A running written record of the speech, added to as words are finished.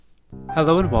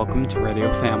Hello and welcome to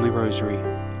Radio Family Rosary.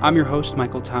 I'm your host,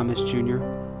 Michael Thomas Jr.,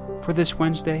 for this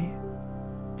Wednesday,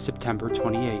 September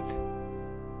 28th.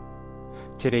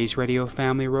 Today's Radio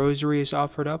Family Rosary is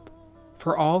offered up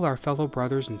for all our fellow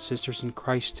brothers and sisters in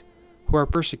Christ who are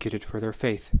persecuted for their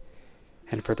faith,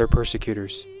 and for their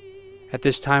persecutors. At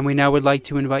this time, we now would like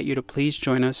to invite you to please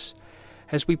join us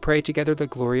as we pray together the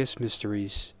glorious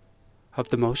mysteries of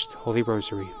the Most Holy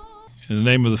Rosary. In the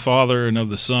name of the Father, and of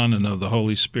the Son, and of the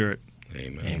Holy Spirit.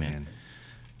 Amen. Amen.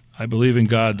 I believe in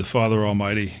God, the Father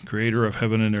Almighty, creator of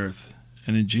heaven and earth,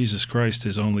 and in Jesus Christ,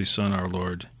 his only Son, our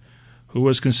Lord, who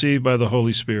was conceived by the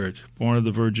Holy Spirit, born of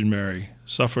the Virgin Mary,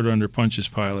 suffered under Pontius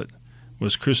Pilate,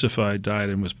 was crucified, died,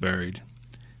 and was buried.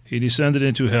 He descended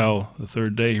into hell. The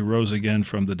third day he rose again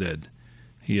from the dead.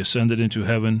 He ascended into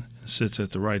heaven and sits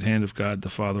at the right hand of God, the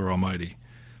Father Almighty.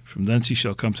 From thence he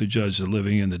shall come to judge the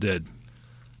living and the dead.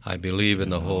 I believe in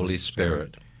the Holy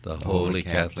Spirit, the Holy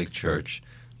Catholic Church,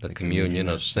 the communion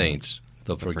of saints,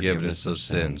 the forgiveness of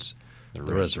sins, the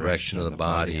resurrection of the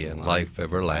body, and life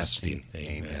everlasting.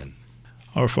 Amen.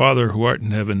 Our Father, who art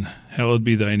in heaven, hallowed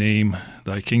be thy name.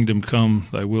 Thy kingdom come,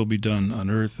 thy will be done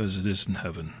on earth as it is in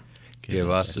heaven.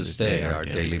 Give us this day our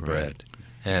daily bread,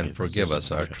 and forgive us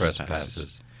our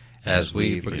trespasses, as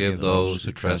we forgive those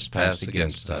who trespass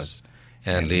against us.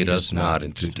 And lead us not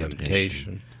into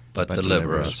temptation, but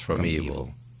deliver us from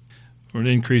evil. For an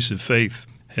increase of faith,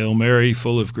 Hail Mary,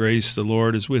 full of grace, the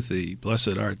Lord is with thee.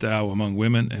 Blessed art thou among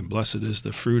women, and blessed is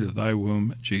the fruit of thy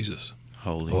womb, Jesus.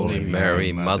 Holy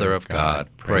Mary, Mother of God,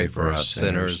 pray for us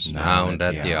sinners, now and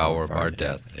at the hour of our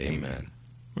death. Amen.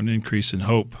 For an increase in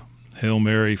hope, Hail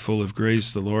Mary, full of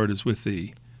grace, the Lord is with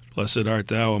thee. Blessed art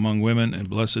thou among women, and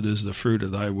blessed is the fruit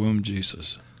of thy womb,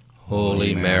 Jesus.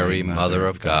 Holy Mary, Mother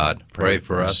of God, pray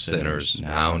for us sinners,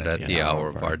 now and at the hour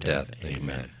of our death.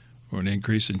 Amen. For an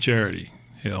increase in charity,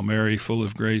 Hail Mary, full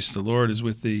of grace, the Lord is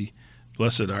with thee.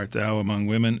 Blessed art thou among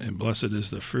women, and blessed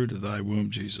is the fruit of thy womb,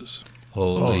 Jesus.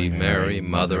 Holy Mary,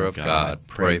 Mother of God,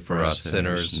 pray for us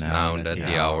sinners, now and at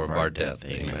the hour of our death.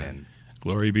 Amen.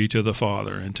 Glory be to the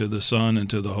Father, and to the Son, and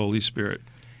to the Holy Spirit.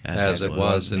 As it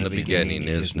was in the beginning,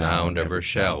 is now, and ever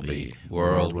shall be,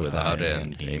 world without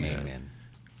end. Amen.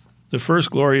 The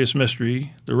first glorious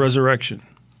mystery, the resurrection.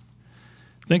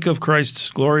 Think of Christ's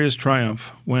glorious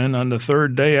triumph when, on the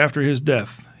third day after his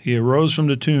death, he arose from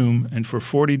the tomb and for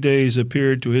 40 days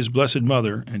appeared to his blessed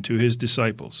mother and to his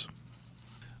disciples.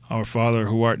 Our Father,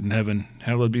 who art in heaven,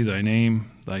 hallowed be thy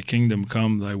name. Thy kingdom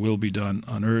come, thy will be done,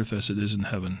 on earth as it is in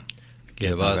heaven.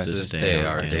 Give us this day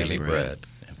our daily bread,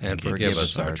 and forgive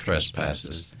us our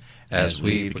trespasses, as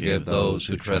we forgive those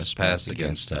who trespass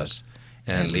against us.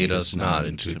 And lead us not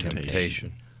into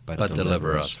temptation, but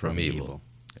deliver us from evil.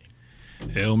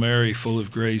 Hail Mary, full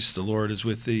of grace, the Lord is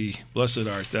with thee. Blessed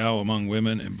art thou among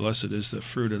women, and blessed is the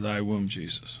fruit of thy womb,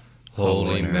 Jesus.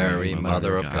 Holy Mary,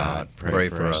 Mother of God, pray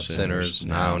for us sinners,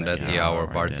 now and at the hour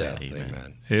of our death.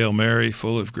 Amen. Hail Mary,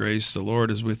 full of grace, the Lord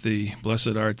is with thee.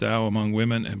 Blessed art thou among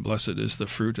women, and blessed is the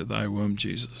fruit of thy womb,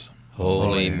 Jesus.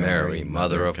 Holy Mary,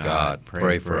 Mother of God,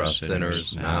 pray for us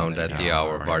sinners, now and at the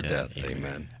hour of our death.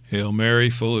 Amen. Hail Mary,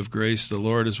 full of grace, the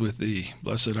Lord is with thee.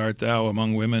 Blessed art thou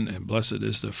among women, and blessed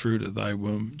is the fruit of thy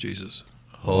womb, Jesus.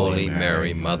 Holy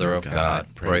Mary, Mother of God,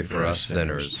 pray for us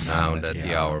sinners, now and at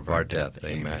the hour of our death.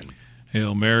 Amen.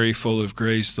 Hail Mary, full of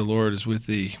grace, the Lord is with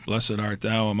thee. Blessed art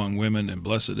thou among women, and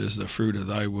blessed is the fruit of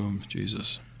thy womb,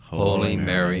 Jesus. Holy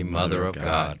Mary, Mother of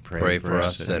God, pray for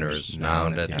us sinners, now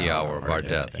and at the hour of our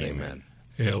death. Amen.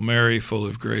 Hail Mary, full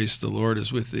of grace, the Lord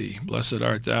is with thee. Blessed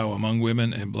art thou among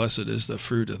women, and blessed is the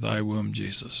fruit of thy womb,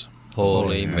 Jesus.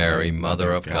 Holy Mary,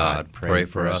 Mother of God, pray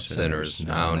for us sinners,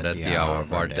 now and at the hour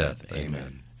of our death.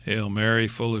 Amen. Hail Mary,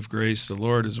 full of grace, the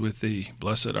Lord is with thee.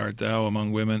 Blessed art thou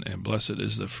among women, and blessed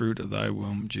is the fruit of thy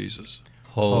womb, Jesus.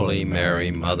 Holy Mary,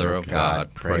 Mother of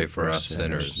God, pray for us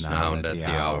sinners, now and at the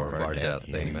hour of our death.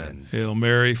 Amen. Hail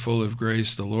Mary, full of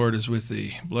grace, the Lord is with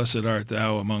thee. Blessed art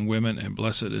thou among women, and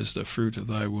blessed is the fruit of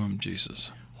thy womb,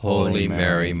 Jesus. Holy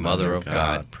Mary, Mother of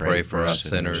God, pray for us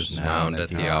sinners, now and at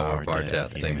the hour of our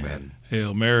death. Amen.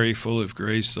 Hail Mary, full of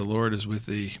grace, the Lord is with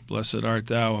thee. Blessed art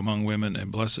thou among women,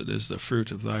 and blessed is the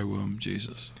fruit of thy womb,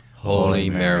 Jesus. Holy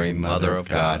Mary, Mother of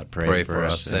God, pray for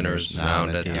us sinners, now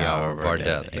and at the hour of our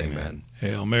death. Amen.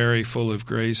 Hail Mary, full of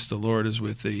grace, the Lord is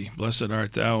with thee. Blessed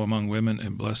art thou among women,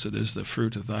 and blessed is the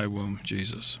fruit of thy womb,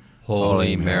 Jesus.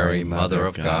 Holy Mary, Mother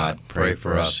of God, pray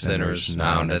for us sinners,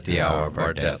 now and at the hour of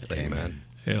our death. Amen.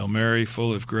 Hail Mary,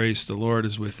 full of grace, the Lord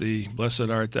is with thee. Blessed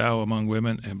art thou among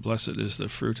women, and blessed is the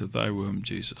fruit of thy womb,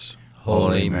 Jesus.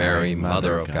 Holy Mary,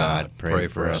 Mother of God, pray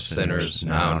for us sinners,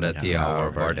 now and at the hour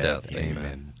of our death.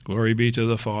 Amen. Glory be to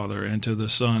the Father, and to the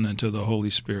Son, and to the Holy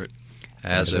Spirit.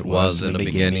 As it was in the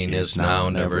beginning, is now,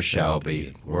 and ever shall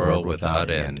be, world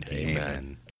without end.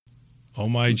 Amen. O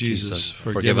my Jesus,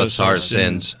 forgive us our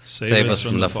sins, save us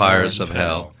from the fires of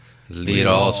hell, lead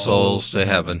all souls to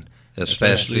heaven,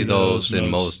 especially those in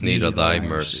most need of thy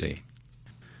mercy.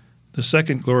 The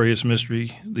second glorious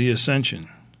mystery, the Ascension.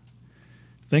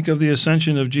 Think of the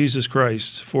ascension of Jesus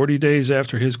Christ 40 days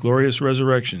after his glorious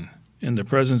resurrection, in the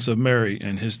presence of Mary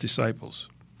and his disciples.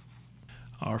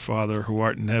 Our Father, who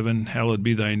art in heaven, hallowed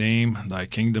be thy name. Thy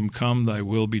kingdom come, thy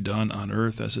will be done on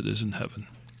earth as it is in heaven.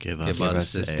 Give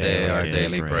us this day our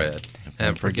daily bread,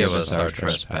 and forgive us our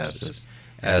trespasses,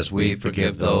 as we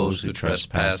forgive those who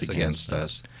trespass against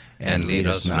us. And lead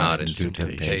us not into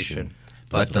temptation,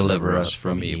 but deliver us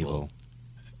from evil.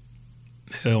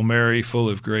 Hail Mary, full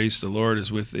of grace, the Lord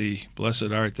is with thee.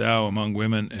 Blessed art thou among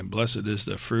women, and blessed is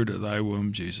the fruit of thy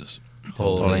womb, Jesus.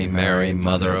 Holy Mary,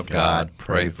 Mother of God,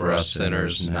 pray for us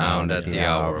sinners, now and at the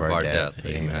hour of our death.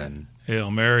 Amen.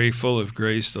 Hail Mary, full of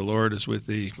grace, the Lord is with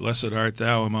thee. Blessed art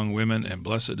thou among women, and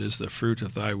blessed is the fruit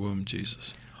of thy womb,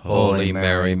 Jesus. Holy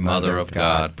Mary, Mother of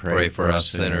God, pray for us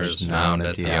sinners, now and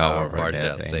at the hour of our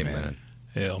death. Amen.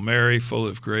 Hail Mary, full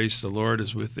of grace, the Lord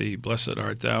is with thee. Blessed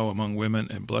art thou among women,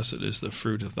 and blessed is the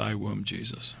fruit of thy womb,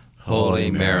 Jesus. Holy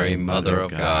Mary, Mother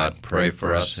of God, pray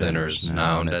for us sinners,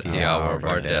 now and at the hour of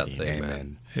our death.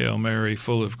 Amen. Hail Mary,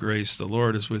 full of grace, the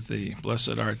Lord is with thee.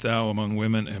 Blessed art thou among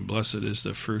women, and blessed is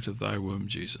the fruit of thy womb,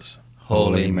 Jesus.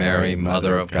 Holy Mary,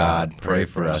 Mother of God, pray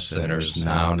for us sinners,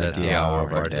 now and at the hour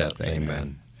of our death.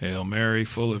 Amen. Hail Mary,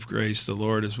 full of grace, the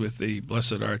Lord is with thee.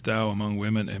 Blessed art thou among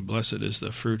women, and blessed is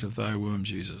the fruit of thy womb,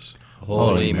 Jesus.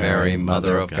 Holy Mary,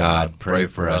 Mother of God, pray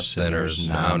for us sinners,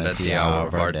 now and at the hour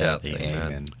of our death.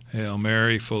 Amen. Hail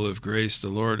Mary, full of grace, the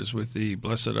Lord is with thee.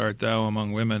 Blessed art thou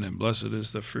among women, and blessed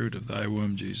is the fruit of thy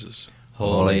womb, Jesus.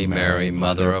 Holy Mary,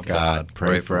 Mother of God,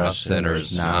 pray for us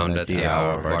sinners, now and at the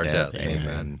hour of our death.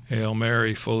 Amen. Hail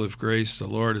Mary, full of grace, the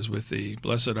Lord is with thee.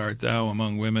 Blessed art thou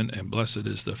among women, and blessed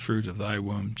is the fruit of thy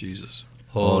womb, Jesus.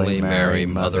 Holy Mary,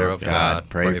 Mother of God,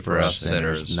 pray for us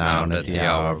sinners, now and at the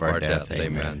hour of our death.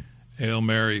 Amen. Hail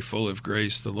Mary, full of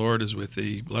grace, the Lord is with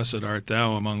thee. Blessed art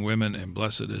thou among women, and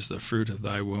blessed is the fruit of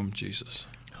thy womb, Jesus.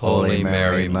 Holy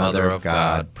Mary, Mother of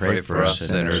God, pray for us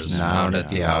sinners, now and at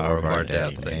the hour of our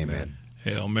death. Amen.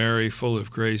 Hail Mary, full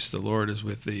of grace, the Lord is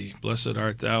with thee. Blessed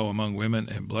art thou among women,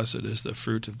 and blessed is the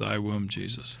fruit of thy womb,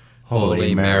 Jesus.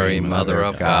 Holy Mary, Mother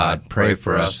of God, pray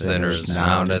for us sinners,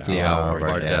 now and at the hour of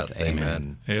our death.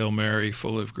 Amen. Hail Mary,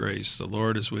 full of grace, the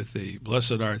Lord is with thee.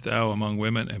 Blessed art thou among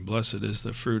women, and blessed is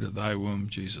the fruit of thy womb,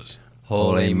 Jesus.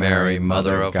 Holy Mary,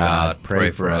 Mother of God,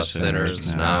 pray for us sinners,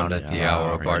 now and at the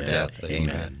hour of our death.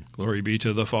 Amen. Glory be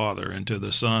to the Father, and to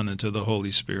the Son, and to the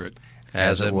Holy Spirit.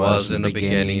 As it was in the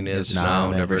beginning, is now,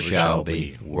 and ever shall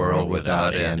be, world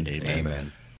without end.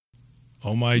 Amen.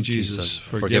 O my Jesus,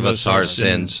 forgive us our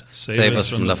sins, save us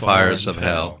from the fires of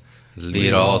hell,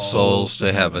 lead all souls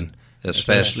to heaven,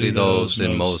 especially those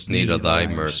in most need of thy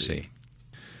mercy.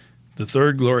 The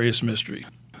third glorious mystery,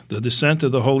 the descent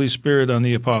of the Holy Spirit on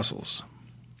the apostles.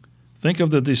 Think of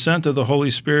the descent of the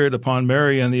Holy Spirit upon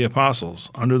Mary and the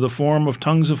apostles under the form of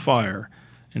tongues of fire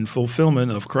in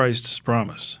fulfillment of Christ's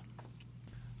promise.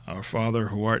 Our Father,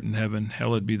 who art in heaven,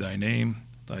 hallowed be thy name.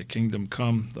 Thy kingdom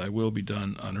come, thy will be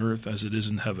done on earth as it is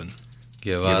in heaven.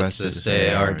 Give us this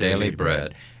day our daily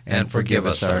bread, and forgive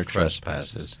us our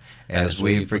trespasses, as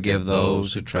we forgive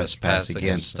those who trespass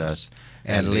against us.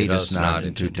 And lead us not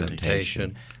into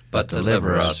temptation, but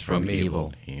deliver us from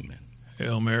evil. Amen.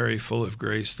 Hail Mary, full of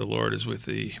grace, the Lord is with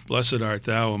thee. Blessed art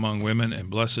thou among women, and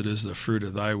blessed is the fruit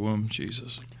of thy womb,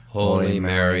 Jesus. Holy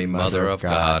Mary, Mother of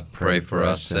God, pray for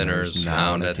us sinners,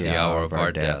 now and at the hour of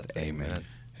our death. Amen.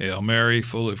 Hail Mary,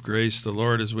 full of grace, the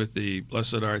Lord is with thee.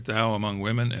 Blessed art thou among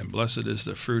women, and blessed is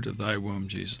the fruit of thy womb,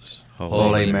 Jesus.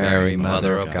 Holy Mary,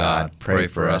 Mother of God, pray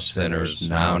for us sinners,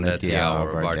 now and at the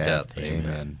hour of our death.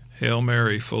 Amen. Hail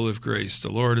Mary, full of grace, the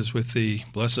Lord is with thee.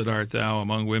 Blessed art thou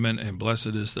among women, and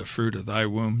blessed is the fruit of thy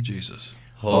womb, Jesus.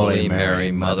 Holy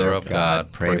Mary, Mother of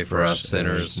God, pray for us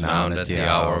sinners, now and at the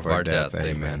hour of our death.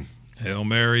 Amen. Hail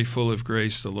Mary, full of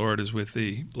grace, the Lord is with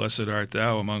thee. Blessed art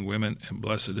thou among women, and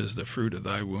blessed is the fruit of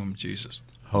thy womb, Jesus.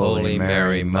 Holy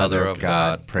Mary, Mother of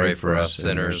God, pray for us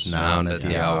sinners, now and at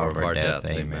the hour of our death.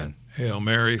 Amen. Hail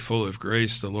Mary, full of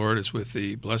grace, the Lord is with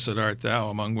thee. Blessed art thou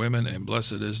among women, and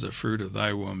blessed is the fruit of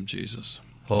thy womb, Jesus.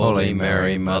 Holy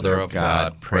Mary, Mother of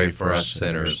God, pray for us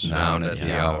sinners, now and at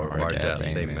the hour of our death.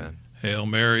 Amen. Hail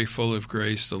Mary, full of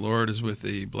grace, the Lord is with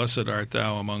thee. Blessed art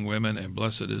thou among women, and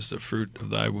blessed is the fruit of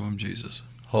thy womb, Jesus.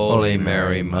 Holy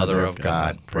Mary, Mother of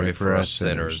God, pray for us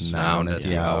sinners, now and at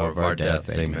the hour of our death.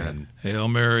 Amen. Hail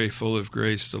Mary, full of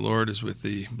grace, the Lord is with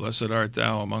thee. Blessed art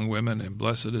thou among women, and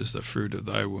blessed is the fruit of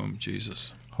thy womb,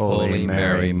 Jesus. Holy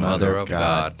Mary, Mother of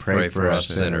God, pray for us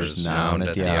sinners, now and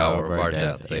at the hour of our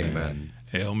death. Amen.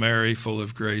 Hail Mary, full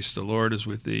of grace, the Lord is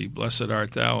with thee. Blessed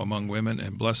art thou among women,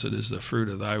 and blessed is the fruit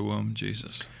of thy womb,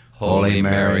 Jesus. Holy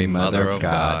Mary, Mother of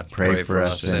God, pray for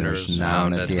us sinners, now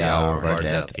and at the hour of our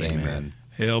death. Amen.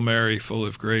 Hail Mary, full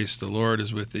of grace, the Lord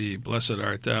is with thee. Blessed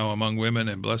art thou among women,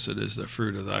 and blessed is the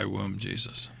fruit of thy womb,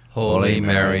 Jesus. Holy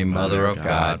Mary, Mother of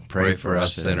God, pray for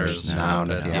us sinners, now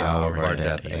and at the hour of our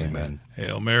death. Amen.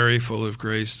 Hail Mary, full of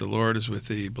grace, the Lord is with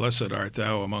thee. Blessed art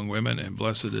thou among women, and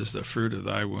blessed is the fruit of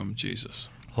thy womb, Jesus.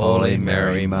 Holy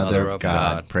Mary, Mother of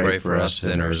God, pray for us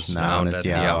sinners, now and at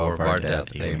the hour of our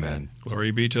death. Amen.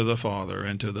 Glory be to the Father,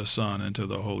 and to the Son, and to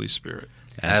the Holy Spirit.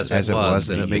 As it was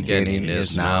in the beginning,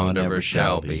 is now, and ever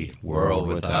shall be, world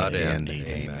without end.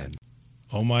 Amen.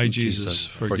 O my Jesus,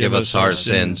 forgive us our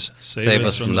sins, save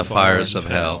us from the fires of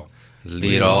hell,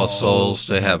 lead all souls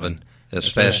to heaven,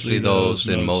 especially those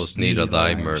in most need of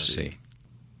thy mercy.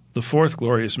 The fourth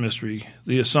glorious mystery,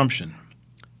 the Assumption.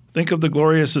 Think of the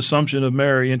glorious Assumption of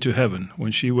Mary into heaven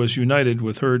when she was united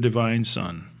with her divine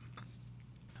Son.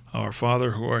 Our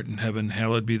Father, who art in heaven,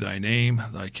 hallowed be thy name.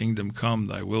 Thy kingdom come,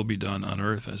 thy will be done on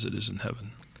earth as it is in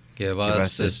heaven. Give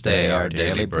us this day our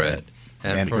daily bread,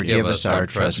 and forgive us our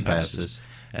trespasses,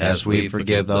 as we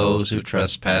forgive those who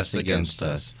trespass against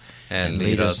us. And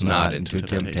lead us not into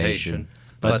temptation,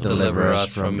 but deliver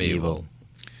us from evil.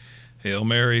 Hail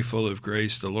Mary, full of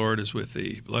grace, the Lord is with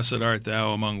thee. Blessed art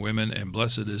thou among women, and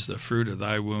blessed is the fruit of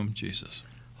thy womb, Jesus.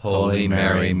 Holy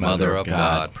Mary, Mother of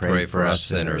God, pray for us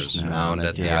sinners, now and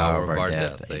at the hour of our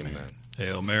death. Amen.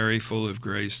 Hail Mary, full of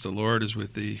grace, the Lord is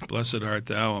with thee. Blessed art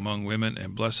thou among women,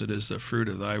 and blessed is the fruit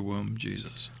of thy womb,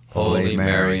 Jesus. Holy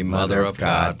Mary, Mother of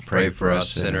God, pray for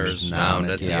us sinners, now and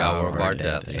at the hour of our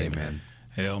death. Amen.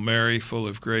 Hail Mary, full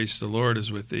of grace, the Lord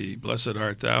is with thee. Blessed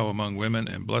art thou among women,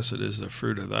 and blessed is the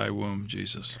fruit of thy womb,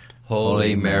 Jesus.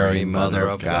 Holy Mary, Mother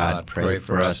of God, pray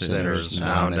for us sinners,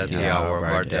 now and at the hour of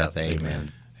our death.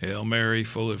 Amen. Hail Mary,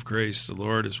 full of grace, the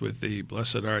Lord is with thee.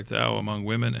 Blessed art thou among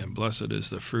women, and blessed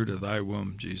is the fruit of thy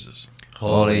womb, Jesus.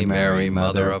 Holy Mary,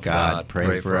 Mother of God,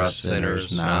 pray for us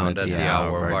sinners, now and at the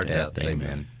hour of our death.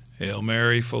 Amen. Hail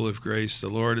Mary, full of grace, the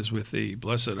Lord is with thee.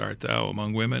 Blessed art thou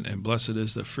among women, and blessed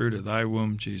is the fruit of thy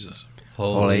womb, Jesus.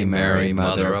 Holy Mary,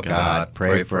 Mother of God,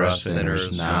 pray for us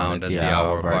sinners, now and at the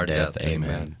hour of our death.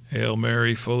 Amen. Hail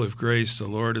Mary, full of grace, the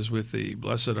Lord is with thee.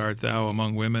 Blessed art thou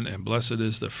among women, and blessed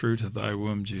is the fruit of thy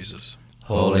womb, Jesus.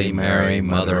 Holy Mary,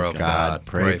 Mother of God,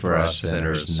 pray for us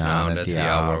sinners, now and at the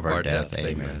hour of our death.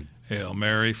 Amen. Hail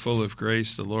Mary, full of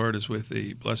grace, the Lord is with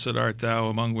thee. Blessed art thou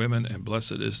among women, and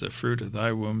blessed is the fruit of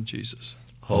thy womb, Jesus.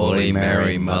 Holy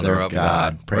Mary, Mother of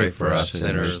God, pray for us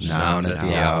sinners, now and at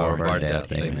the hour of our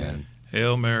death. Amen.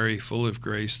 Hail Mary, full of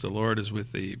grace, the Lord is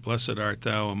with thee. Blessed art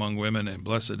thou among women, and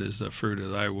blessed is the fruit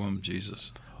of thy womb,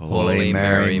 Jesus. Holy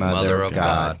Mary, Mother of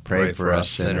God, pray for us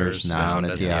sinners, now and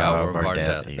at the hour of our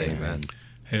death. Amen.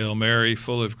 Hail Mary,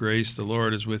 full of grace, the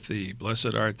Lord is with thee.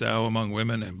 Blessed art thou among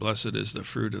women, and blessed is the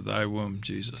fruit of thy womb,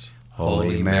 Jesus.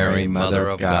 Holy Mary, Mother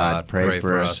of God, pray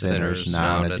for us sinners,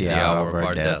 now and at the hour of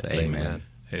our death. Amen.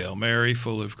 Hail Mary,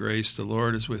 full of grace, the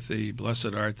Lord is with thee.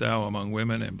 Blessed art thou among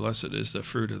women, and blessed is the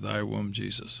fruit of thy womb,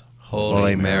 Jesus.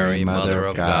 Holy Mary, Mother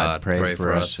of God, pray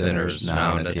for us sinners,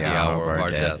 now and at the hour of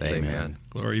our death. Amen.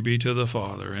 Glory be to the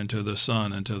Father, and to the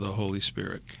Son, and to the Holy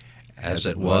Spirit. As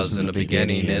it was in the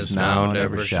beginning, is now, and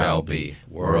ever shall be,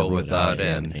 world without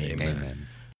end. Amen.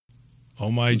 O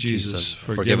my Jesus,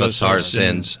 forgive us our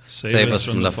sins, save us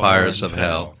from the fires of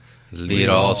hell, lead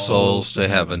all souls to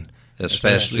heaven,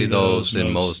 especially those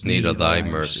in most need of thy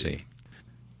mercy.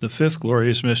 The fifth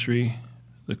glorious mystery,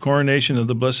 the coronation of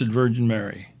the Blessed Virgin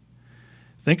Mary.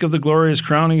 Think of the glorious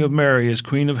crowning of Mary as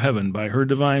Queen of Heaven by her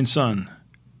divine Son,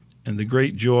 and the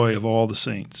great joy of all the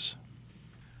saints.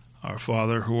 Our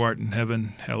Father, who art in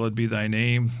heaven, hallowed be thy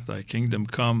name. Thy kingdom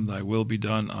come, thy will be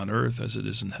done on earth as it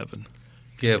is in heaven.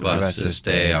 Give us this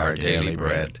day our daily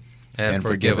bread, and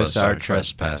forgive us our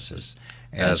trespasses,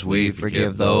 as we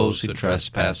forgive those who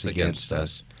trespass against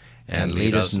us. And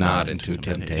lead us not into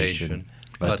temptation,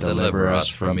 but deliver us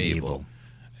from evil.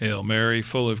 Hail Mary,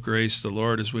 full of grace, the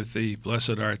Lord is with thee.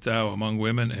 Blessed art thou among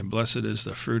women, and blessed is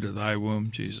the fruit of thy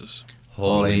womb, Jesus.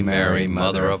 Holy Mary,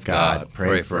 Mother of God,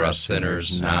 pray for us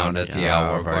sinners, now and at the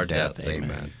hour of our death.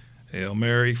 Amen. Hail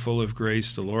Mary, full of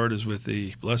grace, the Lord is with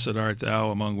thee. Blessed art thou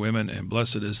among women, and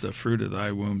blessed is the fruit of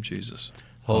thy womb, Jesus.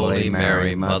 Holy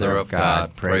Mary, Mother of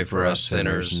God, pray for us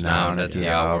sinners, now and at the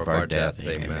hour of our death.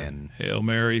 Amen. Hail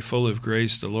Mary, full of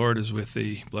grace, the Lord is with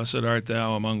thee. Blessed art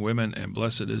thou among women, and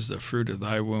blessed is the fruit of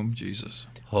thy womb, Jesus.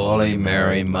 Holy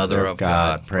Mary, Mother of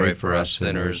God, pray for us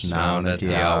sinners, now and at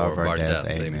the hour of our death.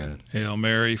 Amen. Hail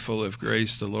Mary, full of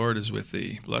grace, the Lord is with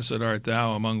thee. Blessed art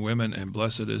thou among women, and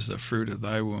blessed is the fruit of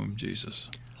thy womb, Jesus.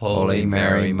 Holy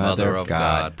Mary, Mother of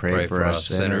God, pray for us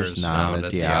sinners, now and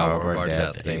at the hour of our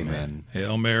death. Amen.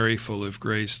 Hail Mary, full of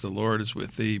grace, the Lord is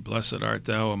with thee. Blessed art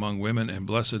thou among women, and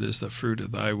blessed is the fruit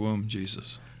of thy womb,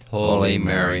 Jesus. Holy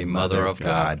Mary, Mother of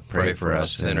God, pray for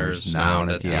us sinners, now and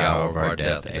at the hour of our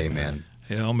death. Amen.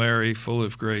 Hail Mary, full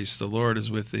of grace, the Lord is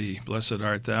with thee. Blessed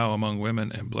art thou among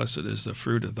women, and blessed is the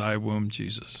fruit of thy womb,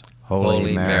 Jesus.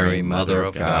 Holy Mary, Mother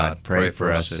of God, pray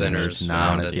for us sinners,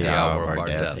 now and at the hour of our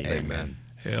death. Amen.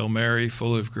 Hail Mary,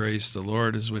 full of grace, the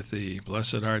Lord is with thee.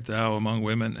 Blessed art thou among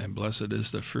women, and blessed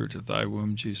is the fruit of thy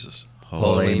womb, Jesus.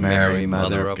 Holy Mary,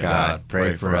 Mother of God,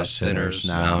 pray for us sinners,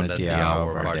 now and at the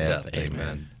hour of our death.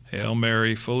 Amen. Hail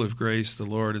Mary, full of grace, the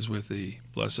Lord is with thee.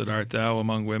 Blessed art thou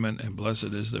among women, and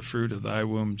blessed is the fruit of thy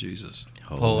womb, Jesus.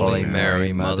 Holy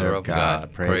Mary, Mother of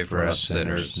God, pray for us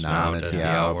sinners, now and at the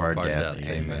hour of our death.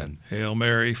 Amen. Hail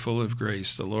Mary, full of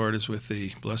grace, the Lord is with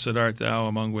thee. Blessed art thou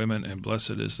among women, and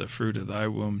blessed is the fruit of thy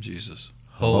womb, Jesus.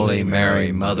 Holy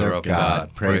Mary, Mother of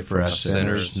God, pray for us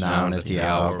sinners, now and at the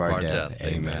hour of our death.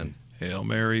 Amen. Hail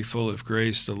Mary, full of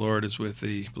grace, the Lord is with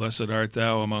thee. Blessed art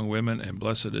thou among women, and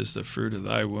blessed is the fruit of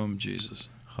thy womb, Jesus.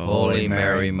 Holy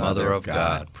Mary, Mother of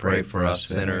God, pray for us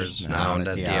sinners, now and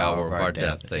at the hour of our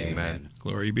death. Amen.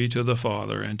 Glory be to the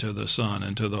Father, and to the Son,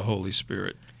 and to the Holy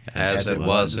Spirit. As it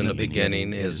was in the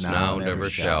beginning, is now, and ever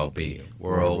shall be,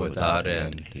 world without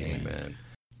end. Amen.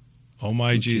 O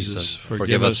my Jesus,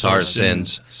 forgive us our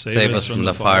sins, save us from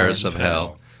the fires of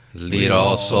hell, lead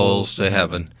all souls to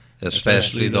heaven,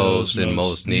 especially those in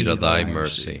most need of thy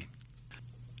mercy.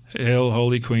 Hail,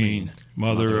 Holy Queen,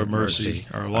 Mother of mercy,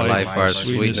 our life, our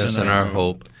sweetness, and our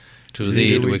hope. To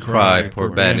thee do we cry, poor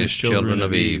banished children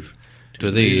of Eve. To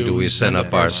thee do we send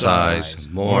up our sighs,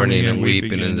 mourning and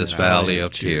weeping in this valley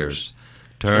of tears.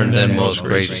 Turn then, most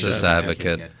gracious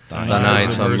Advocate, thine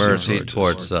eyes of mercy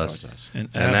towards us, and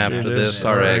after this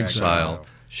our exile,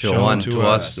 show unto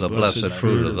us the blessed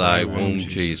fruit of thy womb,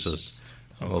 Jesus.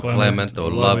 O clement, O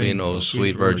loving, O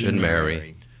sweet Virgin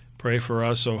Mary, pray for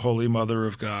us, O Holy Mother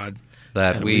of God,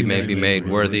 that we may be made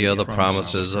worthy of the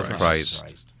promises of Christ.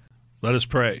 Let us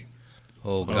pray.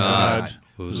 O God,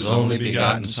 whose only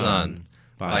begotten Son,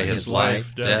 by his life,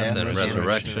 death, and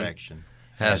resurrection,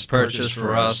 has purchased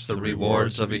for us the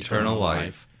rewards of eternal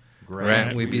life,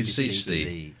 grant, we beseech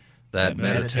thee, that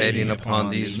meditating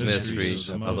upon these mysteries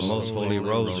of the most holy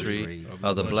rosary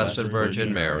of the Blessed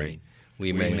Virgin Mary,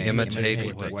 we may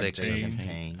imitate what they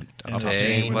contain,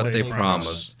 obtain what they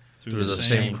promise, through the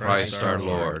same Christ our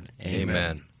Lord.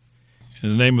 Amen. In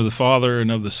the name of the Father,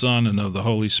 and of the Son, and of the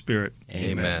Holy Spirit.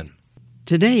 Amen.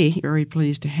 Today, very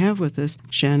pleased to have with us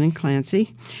Shannon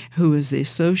Clancy, who is the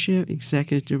Associate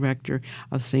Executive Director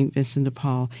of St. Vincent de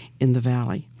Paul in the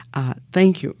Valley.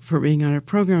 Thank you for being on our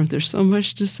program. There's so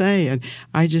much to say, and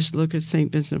I just look at St.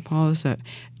 Vincent de Paul as a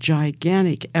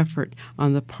gigantic effort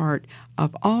on the part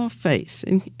of all faiths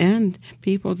and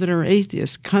people that are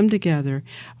atheists come together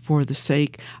for the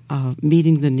sake of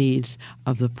meeting the needs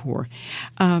of the poor.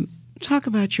 Talk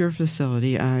about your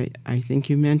facility. I think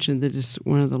you mentioned that it's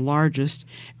one of the largest,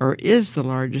 or is the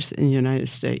largest in the United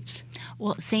States.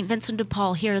 Well, St. Vincent de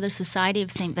Paul here, the Society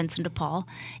of St. Vincent de Paul,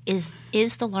 is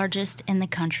the largest in the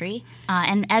country.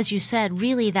 And as you said,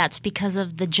 really that's because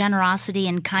of the generosity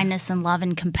and kindness and love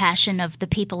and compassion of the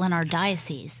people in our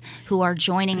diocese who are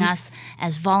joining us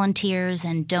as volunteers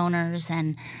and donors,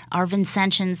 and our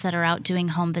Vincentians that are out doing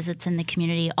home visits in the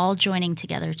community, all joining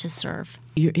together to serve.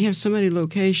 You have so many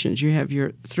locations. You have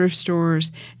your thrift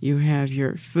stores, you have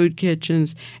your food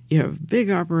kitchens, you have a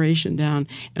big operation down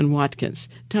in Watkins.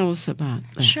 Tell us about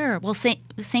that. Sure. Well, St.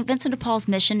 Vincent de Paul's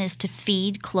mission is to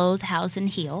feed, clothe, house, and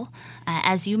heal.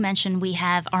 As you mentioned, we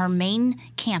have our main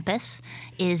campus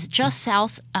is just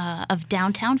south of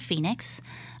downtown Phoenix,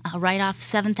 right off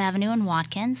 7th Avenue in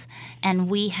Watkins, and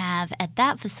we have at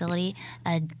that facility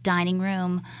a dining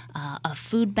room, a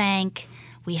food bank.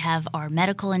 We have our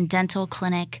medical and dental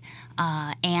clinic,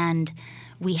 and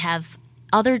we have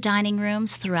other dining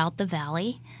rooms throughout the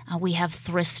valley. We have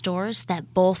thrift stores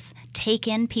that both take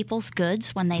in people's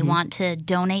goods when they want to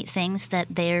donate things that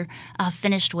they're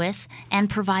finished with, and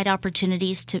provide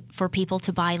opportunities for people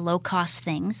to buy low-cost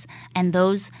things. And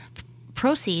those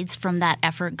proceeds from that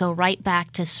effort go right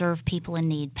back to serve people in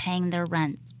need, paying their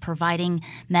rent, providing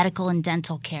medical and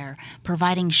dental care,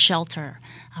 providing shelter,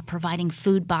 providing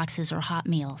food boxes or hot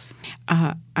meals.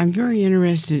 I'm very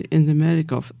interested in the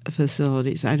medical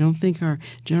facilities. I don't think our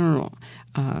general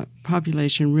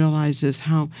population realizes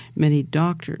how many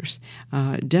doctors,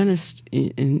 dentists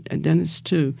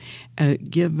too,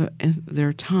 give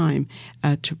their time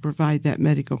to provide that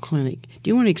medical clinic.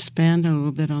 Do you want to expand a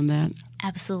little bit on that?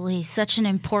 Absolutely. Such an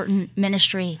important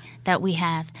ministry that we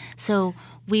have. So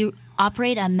we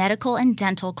operate a medical and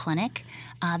dental clinic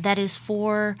that is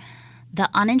for the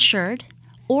uninsured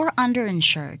or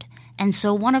underinsured. And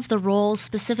so one of the roles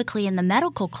specifically in the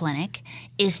medical clinic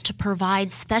is to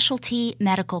provide specialty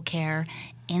medical care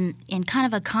in kind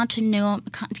of a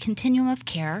continuum of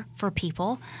care for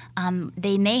people.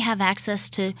 They may have access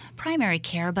to primary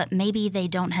care, but maybe they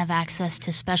don't have access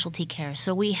to specialty care.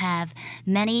 So we have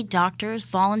many doctors,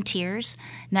 volunteers,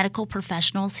 medical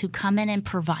professionals who come in and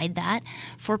provide that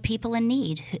for people in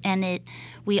need. And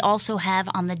we also have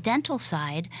on the dental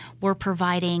side, we're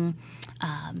providing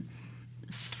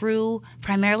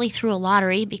primarily through a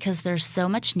lottery, because there's so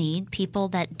much need. People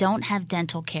that don't have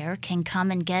dental care can come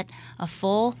and get a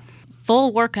full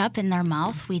workup in their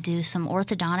mouth. We do some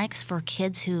orthodontics for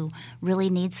kids who really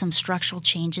need some structural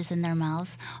changes in their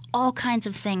mouths. All kinds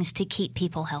of things to keep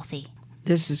people healthy.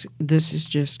 This is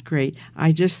just great.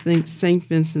 I just think St.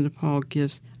 Vincent de Paul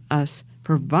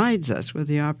provides us with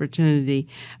the opportunity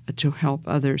to help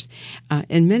others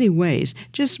in many ways.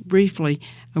 Just briefly,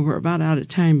 we're about out of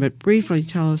time, but briefly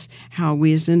tell us how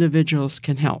we as individuals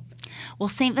can help. Well,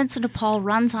 St. Vincent de Paul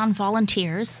runs on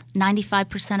volunteers.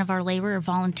 95% of our labor are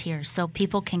volunteers, so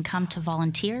people can come to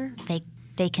volunteer.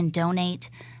 They can donate,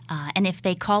 and if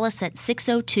they call us at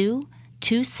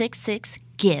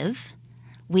 602-266-GIVE,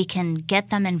 we can get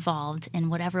them involved in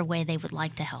whatever way they would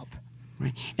like to help.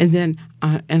 Right. And then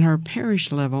in our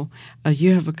parish level,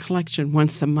 you have a collection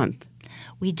once a month.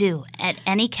 We do. At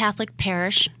any Catholic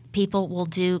parish, people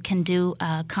can do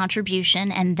a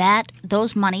contribution, and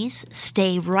those monies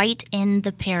stay right in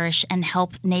the parish and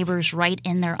help neighbors right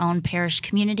in their own parish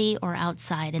community or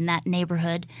outside in that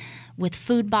neighborhood with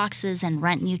food boxes and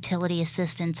rent and utility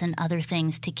assistance and other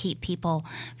things to keep people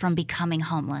from becoming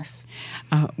homeless.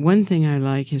 One thing I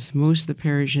like is most of the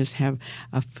parishes have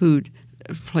a food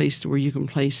place where you can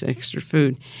place extra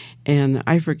food, and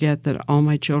I forget that all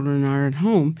my children are at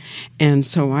home, and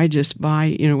so I just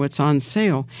buy what's on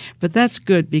sale. But that's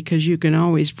good, because you can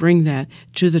always bring that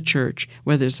to the church,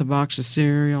 whether it's a box of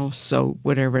cereal, soap,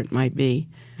 whatever it might be.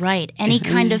 Right. Any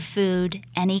kind of food,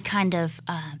 any kind of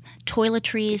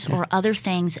toiletries or other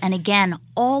things. And again,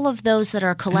 all of those that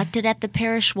are collected at the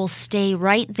parish will stay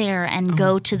right there and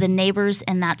go to the neighbors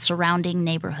in that surrounding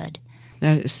neighborhood.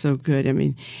 That is so good. I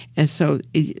mean, and so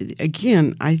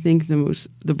again, I think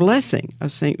the blessing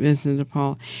of St. Vincent de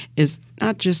Paul is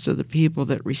not just to the people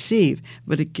that receive,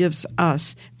 but it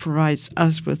provides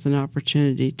us with an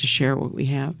opportunity to share what we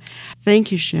have.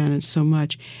 Thank you, Shannon, so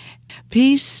much.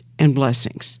 Peace and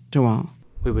blessings to all.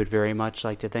 We would very much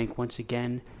like to thank once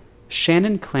again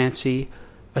Shannon Clancy,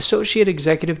 Associate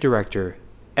Executive Director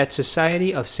at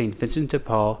Society of St. Vincent de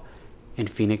Paul in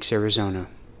Phoenix, Arizona.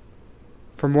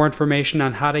 For more information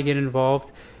on how to get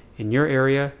involved in your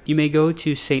area, you may go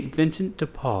to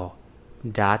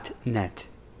stvincentdepaul.net.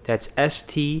 That's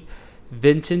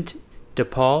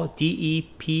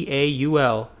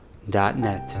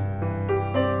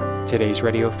stvincentdepaul.net. Today's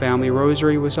Radio Family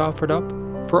Rosary was offered up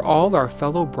for all our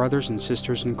fellow brothers and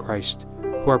sisters in Christ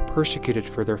who are persecuted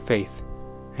for their faith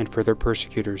and for their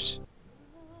persecutors.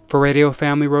 For Radio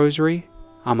Family Rosary,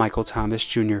 I'm Michael Thomas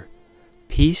Jr.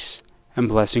 Peace and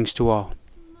blessings to all.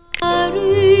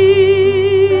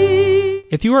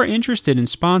 If you are interested in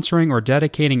sponsoring or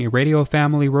dedicating a Radio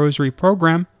Family Rosary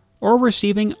program or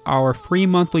receiving our free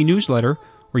monthly newsletter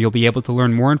where you'll be able to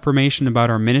learn more information about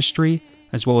our ministry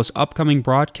as well as upcoming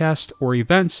broadcasts or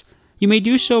events, you may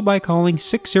do so by calling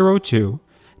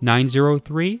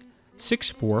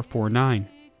 602-903-6449.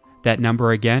 That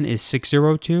number again is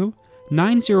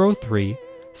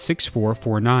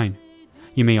 602-903-6449.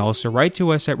 You may also write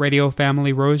to us at Radio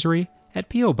Family Rosary at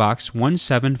P.O. Box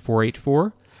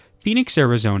 17484, Phoenix,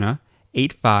 Arizona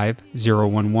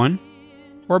 85011,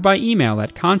 or by email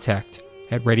at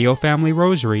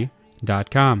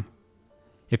contact@radiofamilyrosary.com.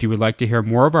 If you would like to hear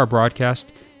more of our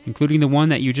broadcast, including the one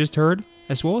that you just heard,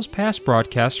 as well as past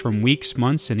broadcasts from weeks,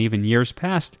 months, and even years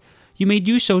past, you may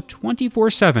do so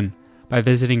 24/7 by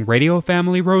visiting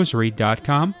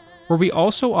radiofamilyrosary.com, where we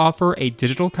also offer a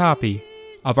digital copy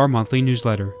of our monthly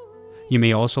newsletter. You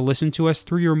may also listen to us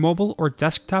through your mobile or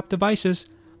desktop devices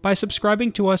by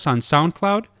subscribing to us on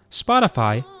SoundCloud,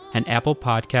 Spotify, and Apple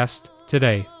Podcasts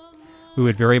today. We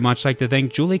would very much like to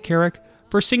thank Julie Carrick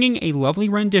for singing a lovely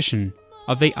rendition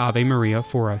of the Ave Maria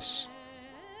for us.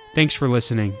 Thanks for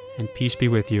listening, and peace be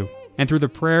with you. And through the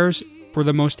prayers for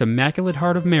the most immaculate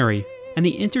heart of Mary and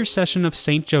the intercession of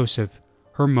Saint Joseph,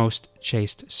 her most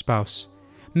chaste spouse,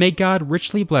 may God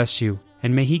richly bless you,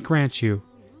 and may He grant you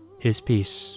His peace.